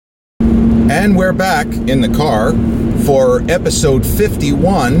And we're back in the car for episode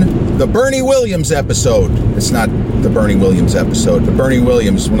 51, the Bernie Williams episode. It's not the Bernie Williams episode, but Bernie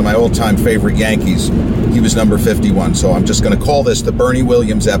Williams, one of my all-time favorite Yankees, he was number 51. So I'm just going to call this the Bernie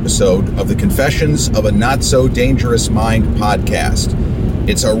Williams episode of the Confessions of a Not-So-Dangerous Mind podcast.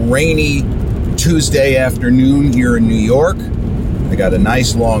 It's a rainy Tuesday afternoon here in New York. I got a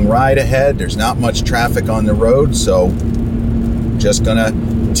nice long ride ahead. There's not much traffic on the road, so just going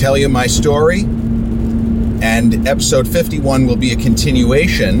to tell you my story. And episode 51 will be a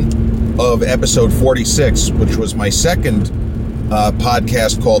continuation of episode 46, which was my second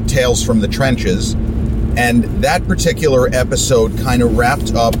podcast called Tales from the Trenches. And that particular episode kind of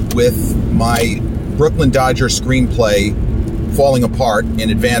wrapped up with my Brooklyn Dodger screenplay falling apart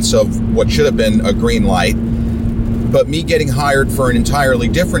in advance of what should have been a green light, but me getting hired for an entirely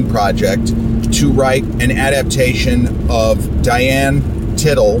different project to write an adaptation of Diane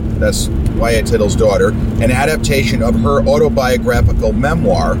Tittle, that's Y.A. Tittle's daughter, an adaptation of her autobiographical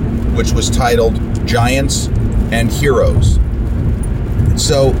memoir, which was titled Giants and Heroes.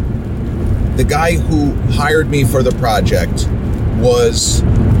 So the guy who hired me for the project was,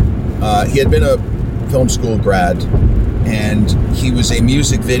 he had been a film school grad, and he was a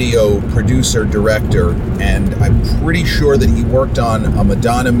music video producer, director, and I'm pretty sure that he worked on a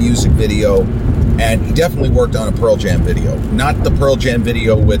Madonna music video, and he definitely worked on a Pearl Jam video. Not the Pearl Jam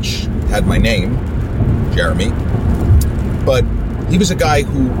video which had my name, Jeremy, but he was a guy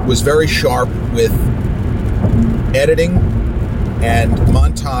who was very sharp with editing and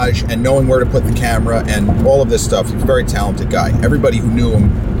montage and knowing where to put the camera and all of this stuff. He was a very talented guy. Everybody who knew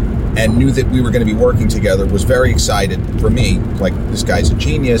him and knew that we were going to be working together was very excited for me. Like, this guy's a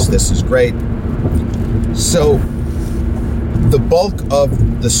genius, this is great. So the bulk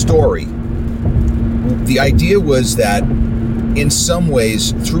of the story, the idea was that in some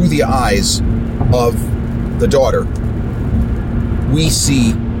ways, through the eyes of the daughter, we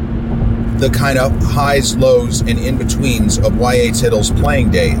see the kind of highs, lows, and in-betweens of Y.A. Tittle's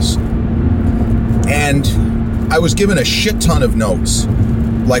playing days. And I was given a shit ton of notes,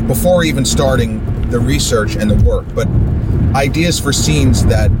 like before even starting the research and the work, but ideas for scenes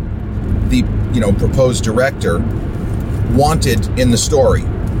that the, proposed director wanted in the story.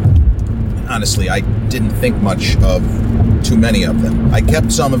 Honestly, I didn't think much of too many of them. I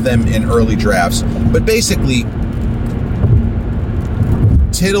kept some of them in early drafts, but basically,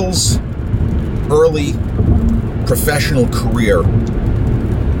 Tittle's early professional career,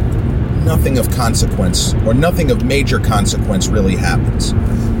 nothing of consequence, or nothing of major consequence really happens.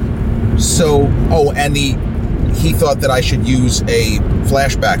 So, he thought that I should use a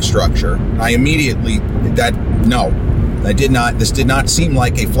flashback structure. I immediately, this did not seem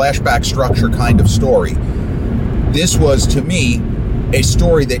like a flashback structure kind of story. This was, to me, a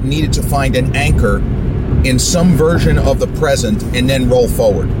story that needed to find an anchor in some version of the present and then roll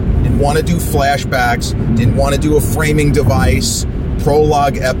forward. Didn't want to do flashbacks, didn't want to do a framing device,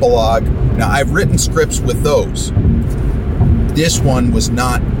 prologue, epilogue. Now, I've written scripts with those. This one was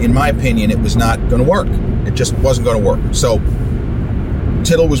not, in my opinion, it was not going to work. It just wasn't going to work. So,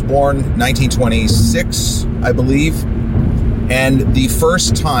 Tittle was born 1926, I believe, and the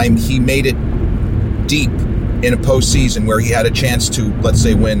first time he made it deep in a postseason where he had a chance to, let's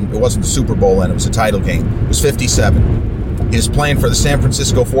say, win, it wasn't the Super Bowl then, it was a title game, it was 57. He was playing for the San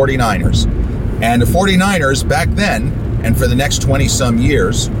Francisco 49ers. And the 49ers back then, and for the next 20-some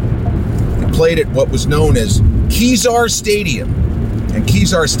years, they played at what was known as Kezar Stadium. And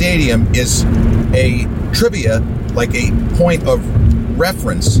Kezar Stadium is a trivia, like a point of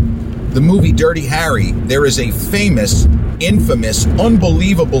reference. The movie Dirty Harry, there is a famous, infamous,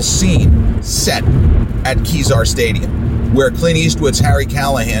 unbelievable scene set at Kezar Stadium, where Clint Eastwood's Harry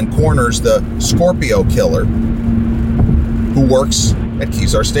Callahan corners the Scorpio killer who works at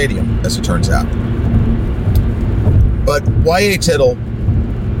Kezar Stadium, as it turns out. But Y.A. Tittle,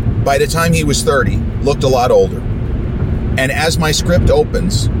 by the time he was 30, looked a lot older. And as my script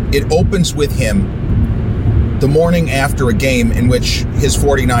opens, it opens with him the morning after a game in which his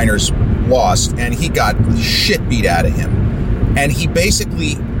 49ers lost, and he got the shit beat out of him. And he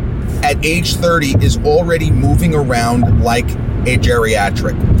basically, at age 30, is already moving around like a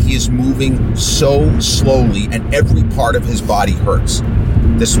geriatric. He is moving so slowly, and every part of his body hurts.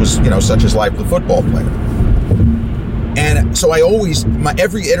 This was, such as life of a football player. And so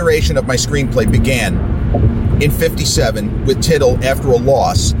every iteration of my screenplay began in 57 with Tittle after a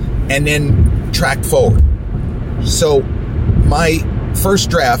loss, and then tracked forward. So my first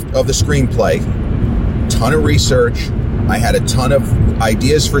draft of the screenplay, ton of research, I had a ton of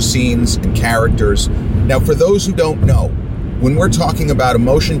ideas for scenes and characters. Now, for those who don't know, when we're talking about a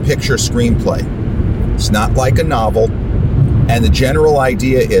motion picture screenplay, it's not like a novel. And the general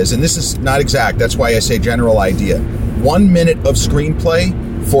idea is, and this is not exact, that's why I say general idea, 1 minute of screenplay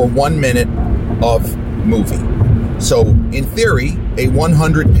for 1 minute of movie. So in theory, a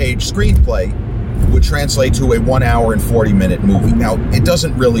 100-page screenplay would translate to a 1 hour and 40-minute movie. Now, it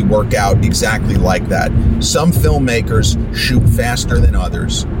doesn't really work out exactly like that. Some filmmakers shoot faster than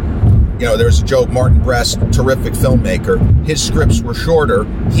others. You know, there's a joke, Martin Brest, terrific filmmaker, his scripts were shorter,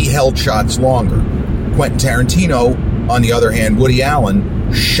 he held shots longer. Quentin Tarantino, on the other hand, Woody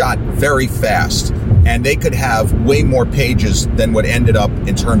Allen, shot very fast, and they could have way more pages than what ended up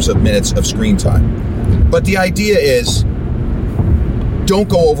in terms of minutes of screen time. But the idea is, don't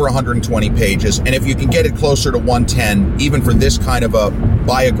go over 120 pages, and if you can get it closer to 110, even for this kind of a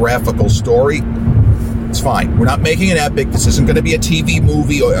biographical story, it's fine. We're not making an epic. This isn't going to be a TV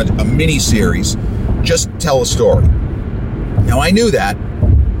movie or a mini-series. Just tell a story. Now, I knew that.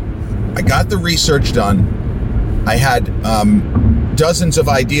 I got the research done. I had dozens of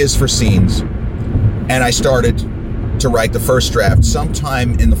ideas for scenes, and I started to write the first draft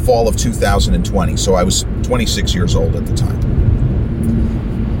sometime in the fall of 2020. So I was 26 years old at the time.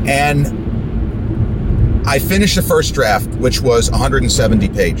 And I finished the first draft, which was 170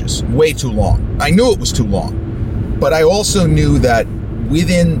 pages, way too long. I knew it was too long, but I also knew that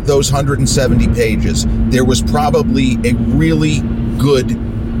within those 170 pages, there was probably a really good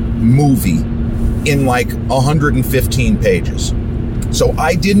movie in like 115 pages. So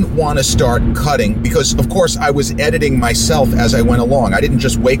I didn't want to start cutting because, of course, I was editing myself as I went along. I didn't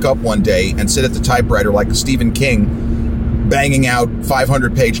just wake up one day and sit at the typewriter like Stephen King, banging out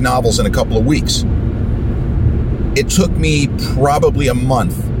 500-page novels in a couple of weeks. It took me probably a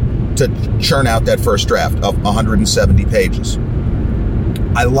month to churn out that first draft of 170 pages.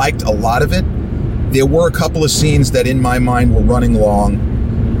 I liked a lot of it. There were a couple of scenes that in my mind were running long,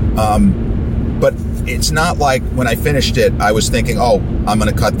 but it's not like when I finished it, I was thinking, oh, I'm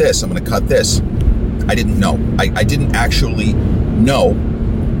going to cut this, I'm going to cut this. I didn't know. I didn't actually know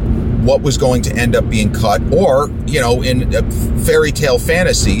what was going to end up being cut, or, you know, in a fairy tale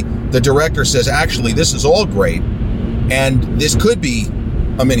fantasy, the director says, actually, this is all great, and this could be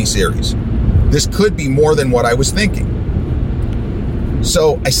a miniseries. This could be more than what I was thinking.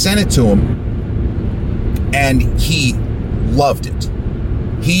 So I sent it to him, and he loved it.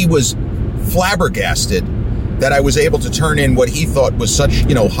 He was flabbergasted that I was able to turn in what he thought was such,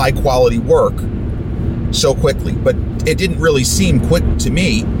 you know, high quality work so quickly. But it didn't really seem quick to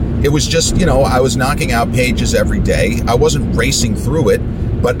me. It was just, you know, I was knocking out pages every day. I wasn't racing through it,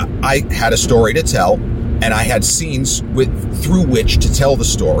 but I had a story to tell, and I had scenes through which to tell the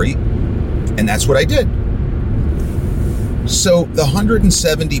story, and that's what I did. So the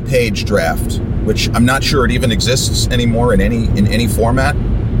 170-page draft, which I'm not sure it even exists anymore in any format,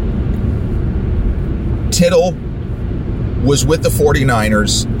 Tittle was with the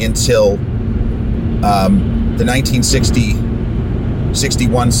 49ers until the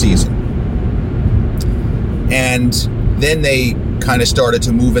 1960-61 season. And then they kind of started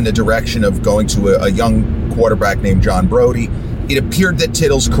to move in the direction of going to a young quarterback named John Brody. It appeared that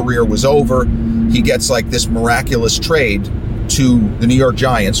Tittle's career was over. He gets like this miraculous trade to the New York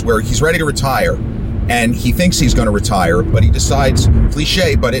Giants where he's ready to retire. And he thinks he's going to retire, but he decides,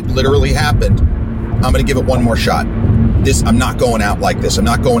 cliche, but it literally happened, I'm going to give it one more shot. I'm not going out like this. I'm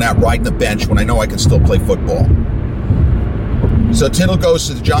not going out riding the bench when I know I can still play football. So Tittle goes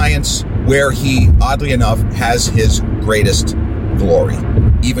to the Giants, where he, oddly enough, has his greatest glory,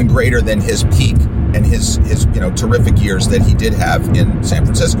 even greater than his peak and his terrific years that he did have in San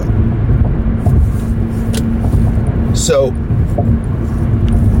Francisco. So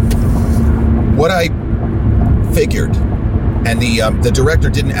what I figured, and the director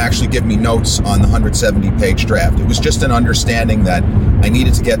didn't actually give me notes on the 170-page draft. It was just an understanding that I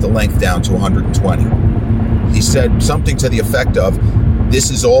needed to get the length down to 120. He said something to the effect of,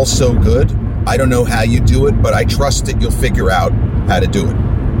 this is all so good, I don't know how you do it, but I trust that you'll figure out how to do it.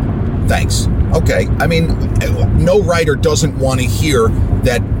 Thanks. Okay. I mean, no writer doesn't want to hear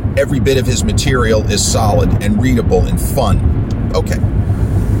that every bit of his material is solid and readable and fun. Okay.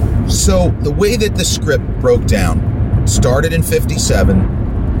 So the way that the script broke down, started in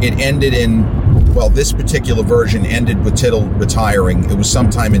 57, it ended in, well, this particular version ended with Tittle retiring. It was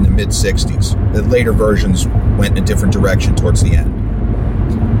sometime in the mid-60s. The later versions went in a different direction towards the end.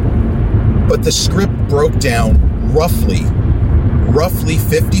 But the script broke down roughly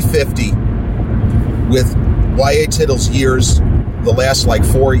 50-50 with Y.A. Tittle's years, the last like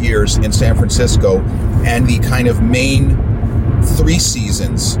 4 years in San Francisco, and the kind of main 3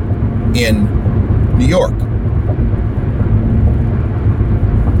 seasons in New York.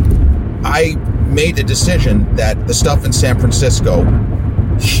 I made the decision that the stuff in San Francisco,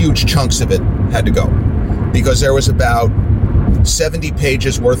 huge chunks of it had to go, because there was about 70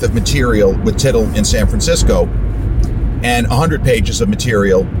 pages worth of material with Tittle in San Francisco and 100 pages of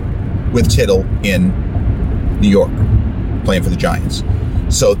material with Tittle in New York, playing for the Giants.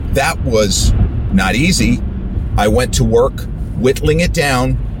 So that was not easy. I went to work whittling it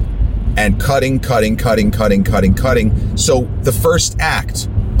down and cutting. So the first act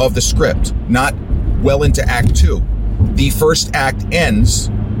of the script, not well into Act 2, the first act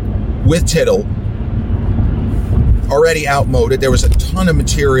ends with Tittle already outmoded. There was a ton of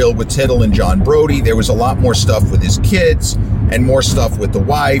material with Tittle and John Brody. There was a lot more stuff with his kids and more stuff with the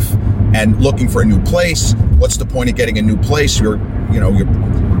wife and looking for a new place. What's the point of getting a new place?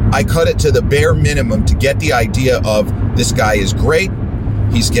 I cut it to the bare minimum to get the idea of this guy is great.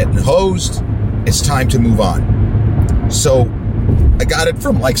 He's getting hosed. It's time to move on. So I got it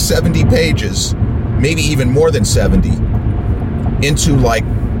from like 70 pages, maybe even more than 70, into like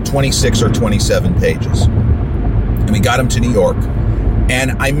 26 or 27 pages. And we got him to New York.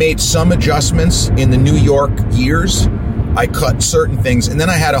 And I made some adjustments in the New York years. I cut certain things. And then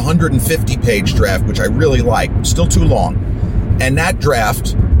I had a 150-page draft, which I really liked. Still too long. And that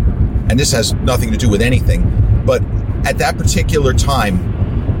draft, and this has nothing to do with anything, but at that particular time,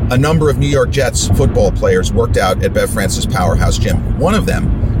 a number of New York Jets football players worked out at Bev Francis Powerhouse Gym. One of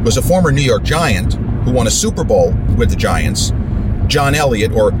them was a former New York Giant who won a Super Bowl with the Giants, John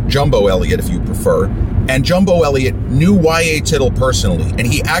Elliott, or Jumbo Elliott if you prefer. And Jumbo Elliott knew Y.A. Tittle personally, and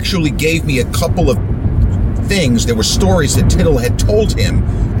he actually gave me a couple of things. There were stories that Tittle had told him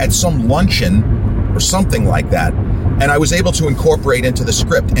at some luncheon or something like that, and I was able to incorporate into the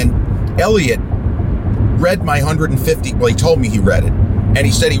script. And Elliott read my 150, well, he told me he read it, and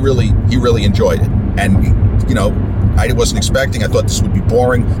he said he really enjoyed it. And, I wasn't expecting. I thought this would be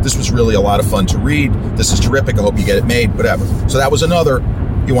boring. This was really a lot of fun to read. This is terrific. I hope you get it made, whatever. So that was another,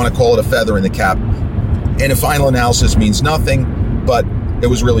 you want to call it a feather in the cap. And a final analysis means nothing, but it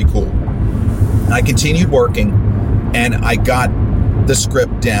was really cool. I continued working, and I got the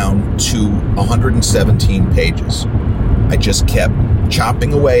script down to 117 pages. I just kept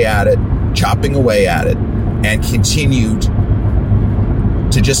chopping away at it, and continued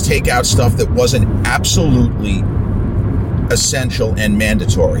to just take out stuff that wasn't absolutely essential and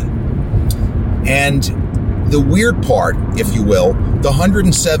mandatory. And the weird part, if you will, the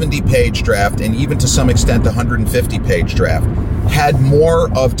 170-page draft, and even to some extent the 150-page draft, had more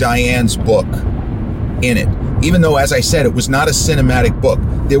of Diane's book in it. Even though, as I said, it was not a cinematic book,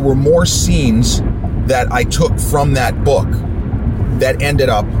 there were more scenes that I took from that book that ended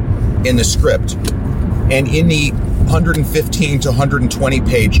up in the script. And in the 115 to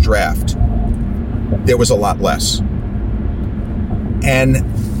 120-page draft, there was a lot less. And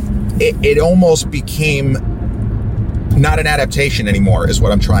it almost became not an adaptation anymore, is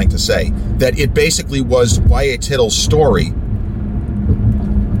what I'm trying to say. That it basically was Y.A. Tittle's story,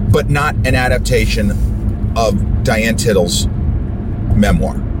 but not an adaptation of Diane Tittle's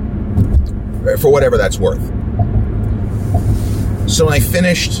memoir, for whatever that's worth. So I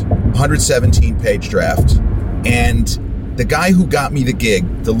finished 117-page draft, and the guy who got me the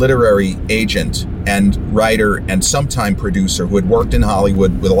gig, the literary agent and writer and sometime producer who had worked in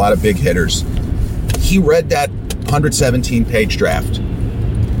Hollywood with a lot of big hitters, he read that 117-page draft,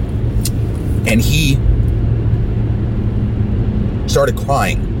 and he started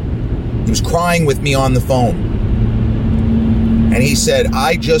crying. He was crying with me on the phone. And he said,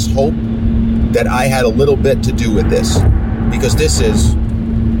 I just hope that I had a little bit to do with this, because this is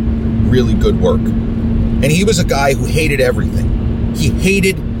really good work. And he was a guy who hated everything. He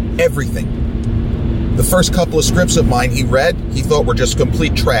hated everything. The first couple of scripts of mine he read, he thought were just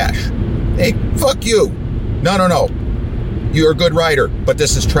complete trash. Hey, fuck you. No. You're a good writer, but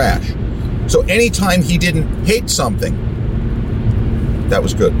this is trash. So anytime he didn't hate something, that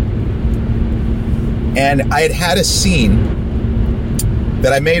was good. And I had a scene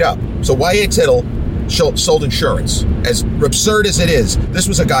that I made up. So Y.A. Tittle sold insurance. As absurd as it is, this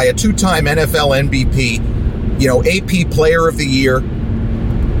was a guy, a two-time NFL MVP, AP Player of the Year,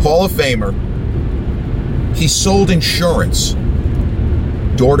 Hall of Famer. He sold insurance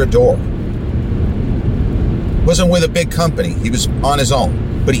door to door. Wasn't with a big company. He was on his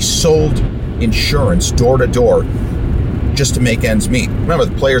own. But he sold insurance door to door just to make ends meet. Remember,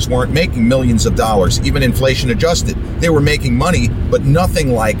 the players weren't making millions of dollars, even inflation adjusted. They were making money, but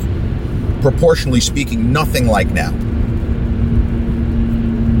nothing like, proportionally speaking, nothing like now.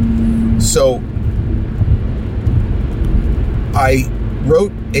 So I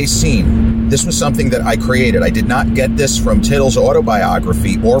wrote a scene. This was something that I created. I did not get this from Tittle's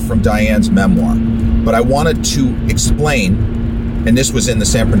autobiography or from Diane's memoir, but I wanted to explain, and this was in the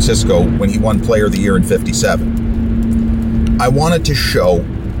San Francisco when he won Player of the Year in '57. I wanted to show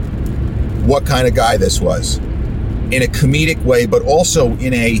what kind of guy this was in a comedic way, but also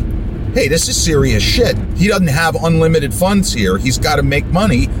in a, hey, this is serious shit. He doesn't have unlimited funds here. He's got to make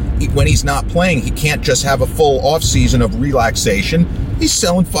money when he's not playing. He can't just have a full off season of relaxation. He's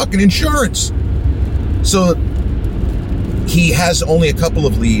selling fucking insurance. So he has only a couple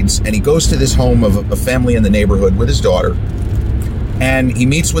of leads, and he goes to this home of a family in the neighborhood with his daughter, and he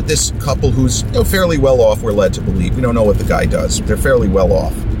meets with this couple who's, you know, fairly well off, we're led to believe. We don't know what the guy does. They're fairly well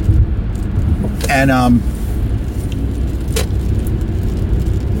off. And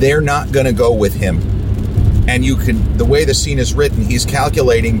they're not going to go with him. And you can, the way the scene is written, he's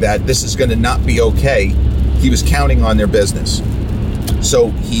calculating that this is going to not be okay. He was counting on their business. So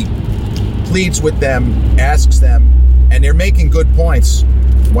he pleads with them, asks them, and they're making good points.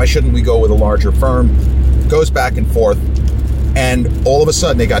 Why shouldn't we go with a larger firm? Goes back and forth. And all of a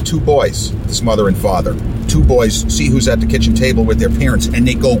sudden, they got two boys, this mother and father. Two boys see who's at the kitchen table with their parents, and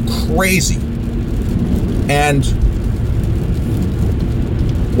they go crazy. And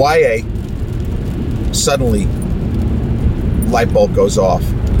YA, suddenly, light bulb goes off.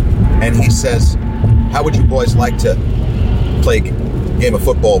 And he says, how would you boys like to play a game of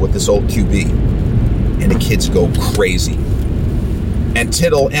football with this old QB? And the kids go crazy. And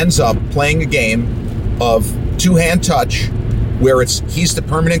Tittle ends up playing a game of two-hand touch, where he's the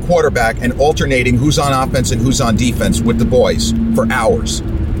permanent quarterback and alternating who's on offense and who's on defense with the boys for hours.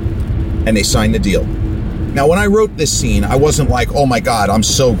 And they signed the deal. Now, when I wrote this scene, I wasn't like, oh my God, I'm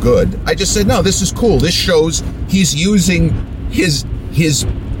so good. I just said, no, this is cool. This shows he's using his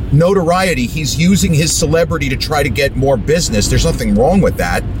notoriety. He's using his celebrity to try to get more business. There's nothing wrong with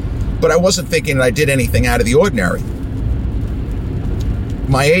that. But I wasn't thinking that I did anything out of the ordinary.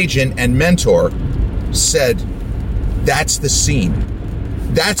 My agent and mentor said, that's the scene.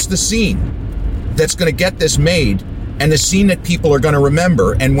 That's the scene that's going to get this made, and the scene that people are going to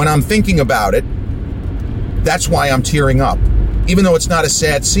remember. And when I'm thinking about it, that's why I'm tearing up, even though it's not a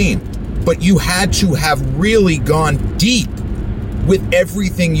sad scene. But you had to have really gone deep with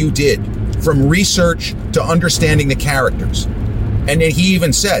everything you did, from research to understanding the characters. And then he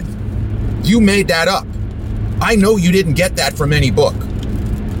even said, you made that up. I know you didn't get that from any book,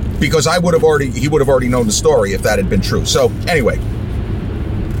 because he would have already known the story if that had been true. So anyway,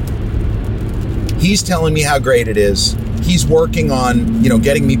 he's telling me how great it is. He's working on,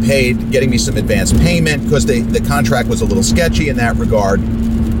 getting me paid, getting me some advance payment, because the contract was a little sketchy in that regard.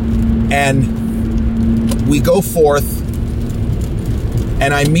 And we go forth,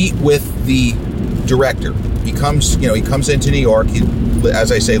 and I meet with the director. He comes into New York. He,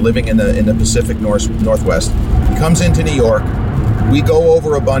 as I say, living in the Pacific Northwest. He comes into New York. We go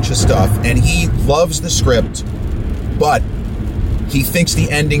over a bunch of stuff, and he loves the script, but he thinks the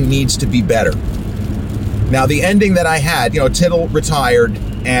ending needs to be better. Now, the ending that I had, Tittle retired,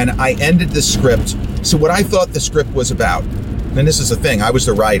 and I ended the script. So what I thought the script was about, and this is the thing, I was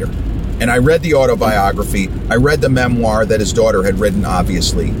the writer, and I read the autobiography, I read the memoir that his daughter had written,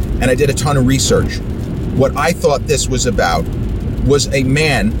 obviously, and I did a ton of research. What I thought this was about was a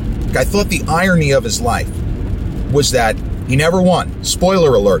man, I thought the irony of his life was that he never won.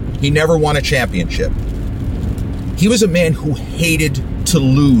 Spoiler alert, he never won a championship. He was a man who hated to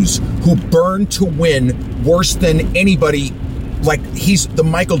lose, who burned to win worse than anybody. Like, he's the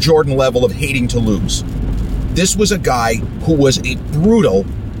Michael Jordan level of hating to lose. This was a guy who was a brutal,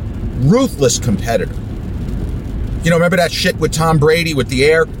 ruthless competitor. Remember that shit with Tom Brady with the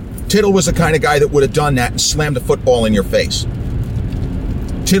air? Tittle was the kind of guy that would have done that and slammed a football in your face.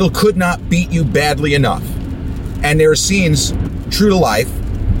 Tittle could not beat you badly enough. And there are scenes, true to life,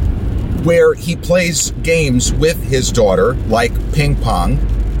 where he plays games with his daughter, like ping pong,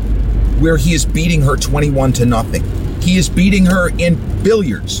 where he is beating her 21-0. He is beating her in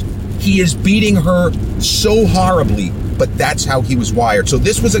billiards. He is beating her so horribly, but that's how he was wired. So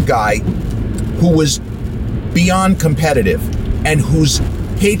this was a guy who was beyond competitive and whose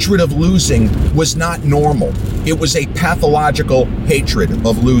hatred of losing was not normal. It was a pathological hatred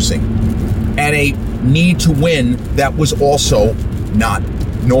of losing and a need to win that was also not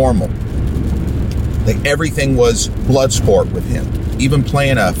normal. Like, everything was blood sport with him. Even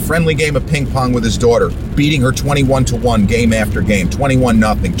playing a friendly game of ping pong with his daughter, beating her 21-1 game after game,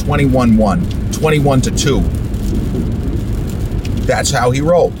 21-0, 21-1, 21-2. That's how he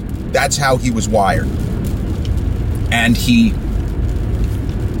rolled. That's how he was wired. And he,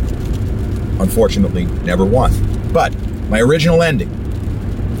 unfortunately, never won. But my original ending,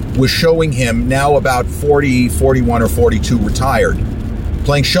 was showing him, now about 40, 41 or 42, retired,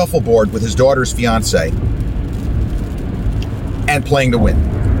 playing shuffleboard with his daughter's fiance and playing to win.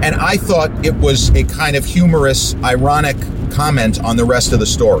 And I thought it was a kind of humorous, ironic comment on the rest of the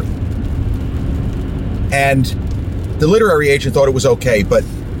story. And the literary agent thought it was okay, but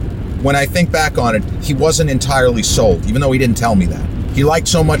when I think back on it, he wasn't entirely sold, even though he didn't tell me that. He liked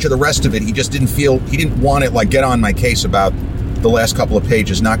so much of the rest of it, he just didn't want it, like, get on my case about the last couple of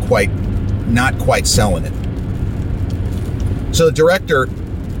pages, not quite selling it. So the director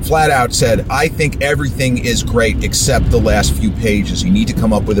flat out said, I think everything is great except the last few pages. You need to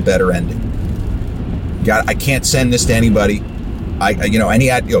come up with a better ending. I can't send this to anybody. And he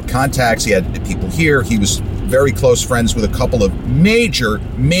had contacts, he had people here. He was very close friends with a couple of major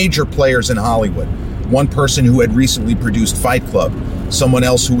players in Hollywood. One person who had recently produced Fight Club, someone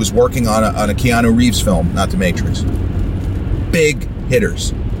else who was working on a Keanu Reeves film, not The Matrix. Big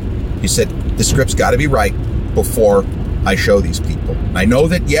hitters. He said, the script's got to be right before I show these people. I know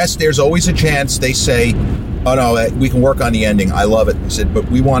that, yes, there's always a chance they say, oh no, we can work on the ending. I love it. He said, but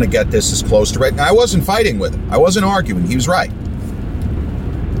we want to get this as close to right. And I wasn't fighting with him. I wasn't arguing. He was right.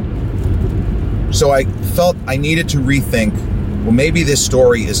 So I felt I needed to rethink, well, maybe this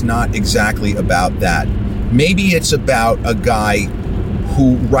story is not exactly about that. Maybe it's about a guy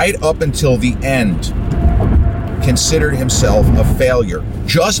who, right up until the end, considered himself a failure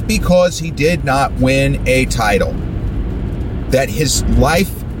just because he did not win a title. That his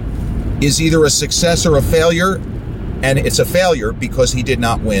life is either a success or a failure, and it's a failure because he did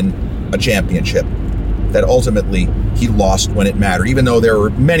not win a championship. That ultimately he lost when it mattered, even though there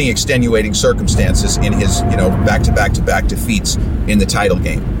were many extenuating circumstances in his, back-to-back defeats in the title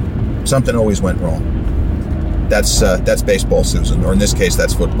game. Something always went wrong. That's baseball, Susan, or in this case,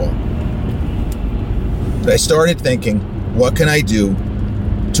 that's football. But I started thinking, what can I do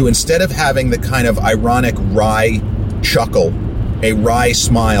to, instead of having the kind of ironic wry chuckle, a wry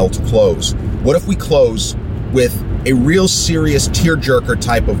smile to close, what if we close with a real serious tearjerker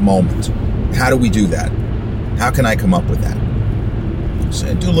type of moment? How do we do that? How can I come up with that? So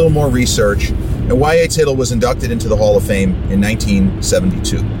I do a little more research, and Y.A. Tittle was inducted into the Hall of Fame in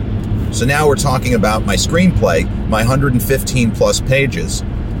 1972. So now we're talking about my screenplay, my 115 plus pages,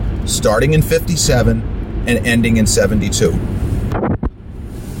 starting in 57 and ending in 72.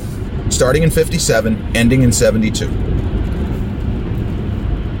 Starting in 57, ending in 72.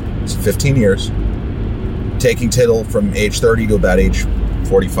 It's 15 years, taking Tittle from age 30 to about age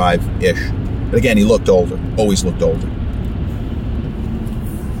 45-ish. But again, he looked older, always looked older.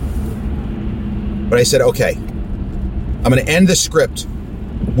 But I said, okay, I'm going to end the script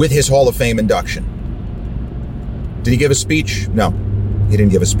with his Hall of Fame induction. Did he give a speech? No, he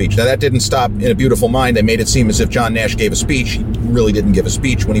didn't give a speech. Now, that didn't stop In a Beautiful Mind. They made it seem as if John Nash gave a speech. He really didn't give a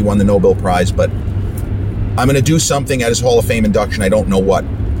speech when he won the Nobel Prize, but I'm going to do something at his Hall of Fame induction. I don't know what,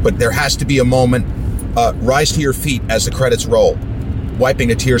 but there has to be a moment. Rise to your feet as the credits roll, wiping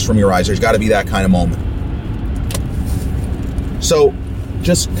the tears from your eyes. There's got to be that kind of moment. So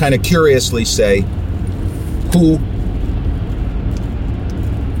just kind of curiously say, who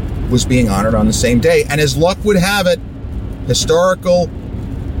was being honored on the same day? And as luck would have it, historical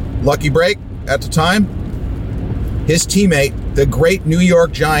lucky break at the time, his teammate, the great New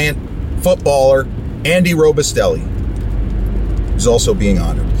York Giant footballer Andy Robustelli, was also being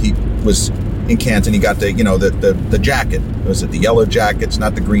honored. He was in Canton. He got the jacket. Was it the yellow jacket? It's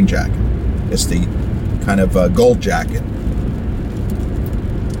not the green jacket. It's the kind of gold jacket.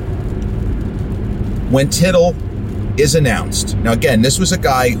 When Tittle is announced, now again, this was a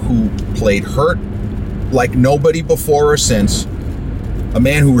guy who played hurt like nobody before or since, a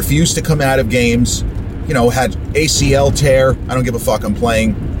man who refused to come out of games, had ACL tear, I don't give a fuck, I'm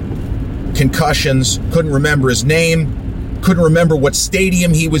playing, concussions, couldn't remember his name, couldn't remember what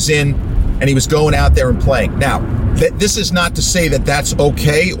stadium he was in, and he was going out there and playing. Now, this is not to say that that's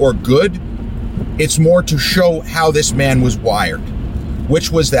okay or good. It's more to show how this man was wired,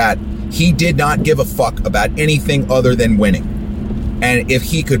 which was that he did not give a fuck about anything other than winning. And if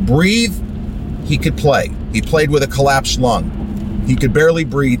he could breathe, he could play. He played with a collapsed lung. He could barely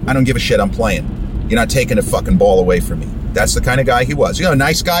breathe. I don't give a shit, I'm playing. You're not taking a fucking ball away from me. That's the kind of guy he was. A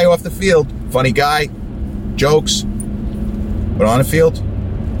nice guy off the field, funny guy, jokes. But on the field,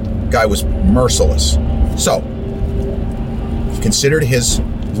 guy was merciless. So, he considered his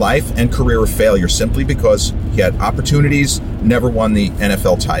life and career a failure simply because he had opportunities, never won the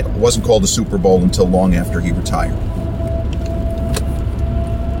NFL title. It wasn't called the Super Bowl until long after he retired.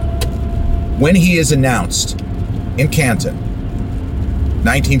 When he is announced in Canton,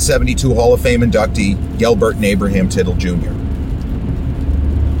 1972 Hall of Fame inductee Gelbert and Abraham Tittle Jr.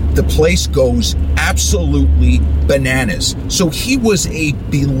 the place goes absolutely bananas. So he was a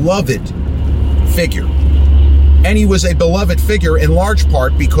beloved figure. And he was a beloved figure in large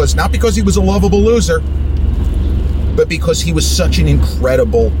part because, not because he was a lovable loser, but because he was such an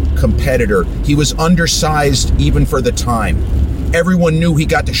incredible competitor. He was undersized even for the time. Everyone knew he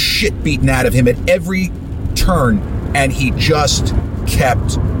got the shit beaten out of him at every turn, and he just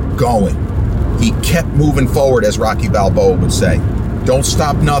kept going. He kept moving forward, as Rocky Balboa would say. Don't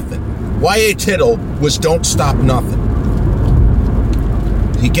stop nothing. Y.A. Tittle was don't stop nothing.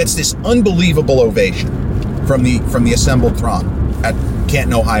 He gets this unbelievable ovation from the assembled throng at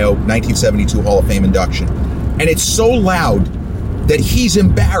Canton, Ohio, 1972 Hall of Fame induction. And it's so loud that he's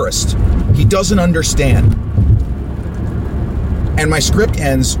embarrassed. He doesn't understand. And my script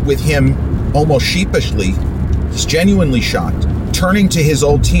ends with him almost sheepishly, he's genuinely shocked, turning to his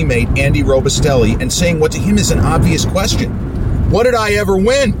old teammate, Andy Robustelli, and saying what to him is an obvious question. What did I ever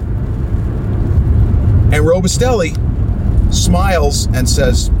win? And Robustelli smiles and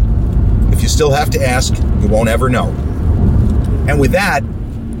says, if you still have to ask, you won't ever know. And with that,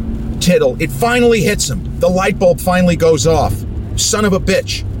 Tittle, it finally hits him. The light bulb finally goes off. Son of a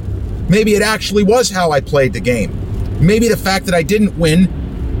bitch. Maybe it actually was how I played the game. Maybe the fact that I didn't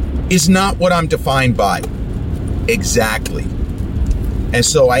win is not what I'm defined by. Exactly. And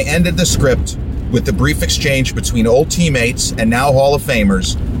so I ended the script with the brief exchange between old teammates and now Hall of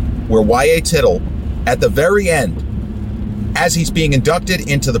Famers, where Y.A. Tittle, at the very end, as he's being inducted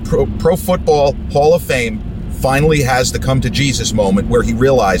into the Pro Football Hall of Fame, finally has the come to Jesus moment where he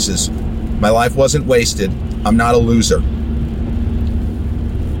realizes, my life wasn't wasted. I'm not a loser.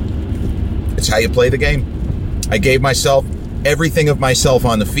 It's how you play the game. I gave myself everything of myself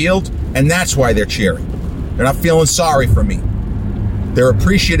on the field, and that's why they're cheering. They're not feeling sorry for me. They're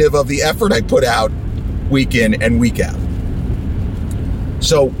appreciative of the effort I put out week in and week out.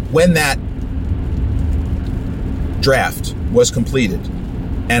 So when that draft was completed,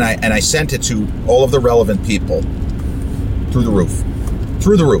 and I sent it to all of the relevant people, through the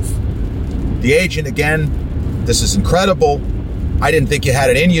roof. The agent, again, this is incredible. I didn't think you had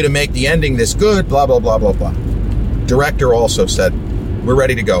it in you to make the ending this good, blah, blah, blah, blah, blah. Director also said, we're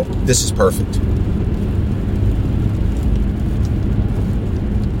ready to go. This is perfect.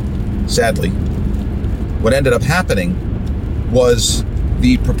 Sadly, what ended up happening was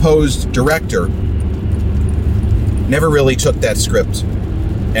the proposed director never really took that script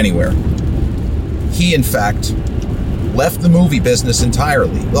anywhere. He, in fact, left the movie business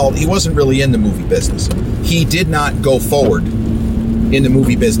entirely. Well, he wasn't really in the movie business. He did not go forward in the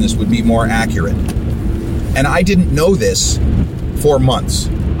movie business, would be more accurate. And I didn't know this for months.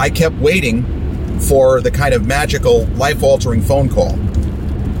 I kept waiting for the kind of magical, life-altering phone call.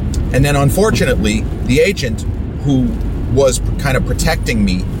 And then, unfortunately, the agent who was kind of protecting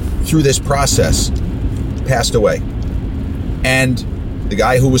me through this process passed away. And the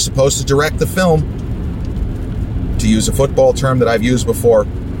guy who was supposed to direct the film, to use a football term that I've used before,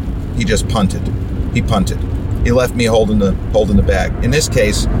 he just punted. He punted. He left me holding the bag. In this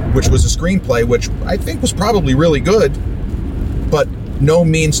case, which was a screenplay, which I think was probably really good, but no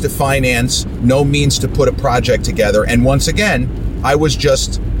means to finance, no means to put a project together. And once again, I was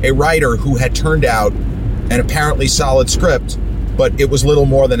just a writer who had turned out an apparently solid script, but it was little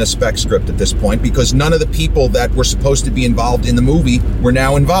more than a spec script at this point, because none of the people that were supposed to be involved in the movie were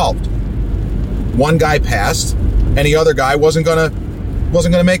now involved. One guy passed, and the other guy wasn't gonna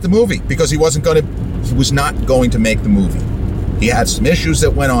make the movie because he was not going to make the movie. He had some issues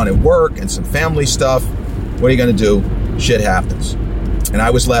that went on at work and some family stuff. What are you gonna do? Shit happens. And I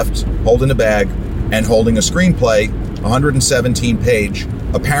was left holding the bag and holding a screenplay, 117-page,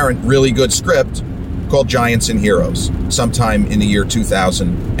 apparent really good script called Giants and Heroes, sometime in the year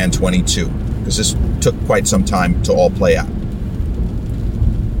 2022, because this took quite some time to all play out.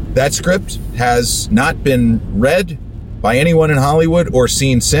 That script has not been read by anyone in Hollywood or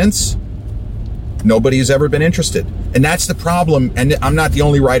seen since. Nobody has ever been interested. And that's the problem, and I'm not the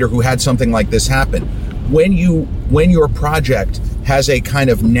only writer who had something like this happen. When your project has a kind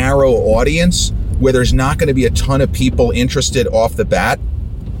of narrow audience where there's not going to be a ton of people interested off the bat,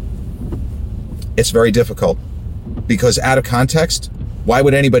 it's very difficult. Because out of context, why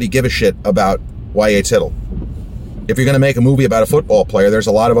would anybody give a shit about Y.A. Tittle? If you're going to make a movie about a football player, there's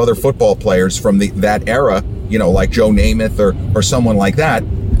a lot of other football players from that era, like Joe Namath or someone like that.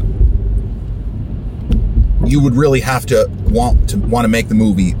 You would really have to want to make the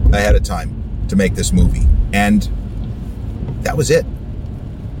movie ahead of time to make this movie. And that was it.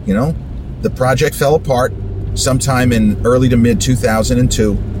 The project fell apart sometime in early to mid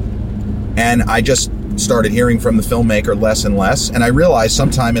 2002. And I just started hearing from the filmmaker less and less, and I realized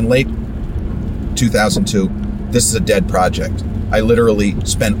sometime in late 2002, this is a dead project. I literally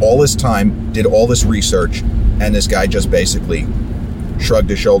spent all this time, did all this research, and this guy just basically shrugged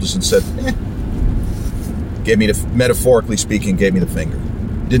his shoulders and said, gave me metaphorically speaking, gave me the finger.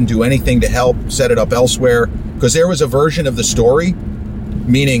 Didn't do anything to help set it up elsewhere, because there was a version of the story,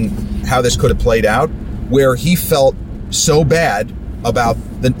 meaning how this could have played out, where he felt so bad about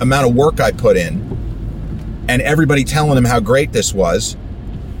the amount of work I put in and everybody telling him how great this was.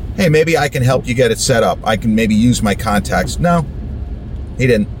 Hey, maybe I can help you get it set up. I can maybe use my contacts. No, he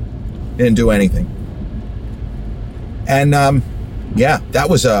didn't. He didn't do anything. And yeah, that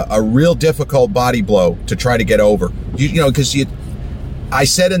was a real difficult body blow to try to get over. You know, because I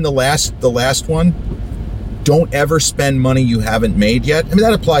said in the last one, don't ever spend money you haven't made yet. I mean,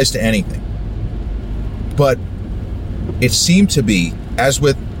 that applies to anything. But it seemed to be, as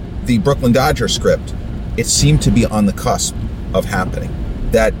with the Brooklyn Dodger script, it seemed to be on the cusp of happening.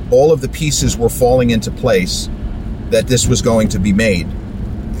 That all of the pieces were falling into place, that this was going to be made.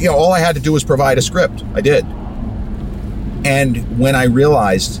 You know, all I had to do was provide a script. I did. And when I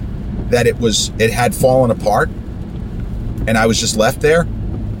realized that it had fallen apart and I was just left there,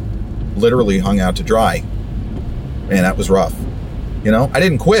 literally hung out to dry. Man, that was rough. You know, I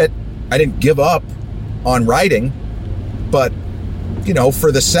didn't quit. I didn't give up on writing. But, you know,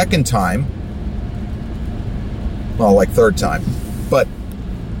 for the second time, well, like third time, but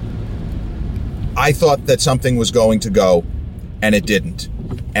I thought that something was going to go and it didn't.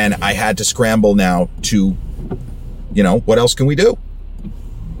 And I had to scramble now to, you know, what else can we do?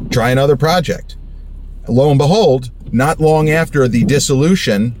 Try another project. Lo and behold, not long after the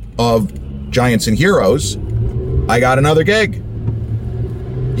dissolution of Giants and Heroes, I got another gig.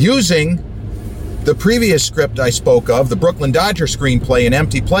 Using the previous script I spoke of, the Brooklyn Dodger screenplay, An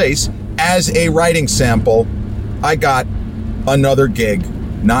Empty Place, as a writing sample, I got another gig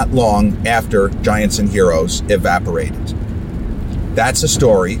not long after Giants and Heroes evaporated. That's a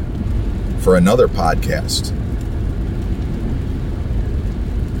story for another podcast.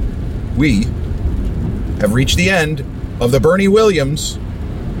 We have reached the end of the Bernie Williams,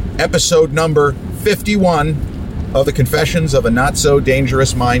 episode number 51 of the Confessions of a Not So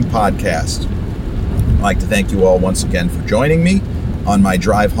Dangerous Mind podcast. I'd like to thank you all once again for joining me on my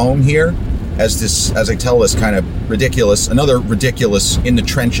drive home here as I tell this kind of another ridiculous in the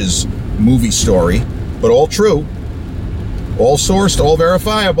trenches movie story, but all true, all sourced, all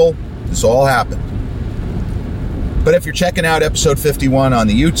verifiable. This all happened. But if you're checking out episode 51 on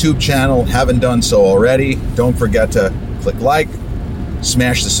the YouTube channel, haven't done so already, don't forget to click like,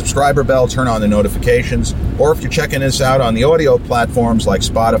 smash the subscriber bell, turn on the notifications, or if you're checking this out on the audio platforms like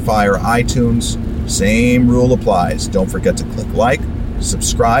Spotify or iTunes, same rule applies. Don't forget to click like,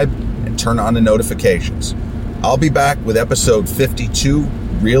 subscribe, and turn on the notifications. I'll be back with episode 52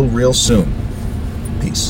 real soon.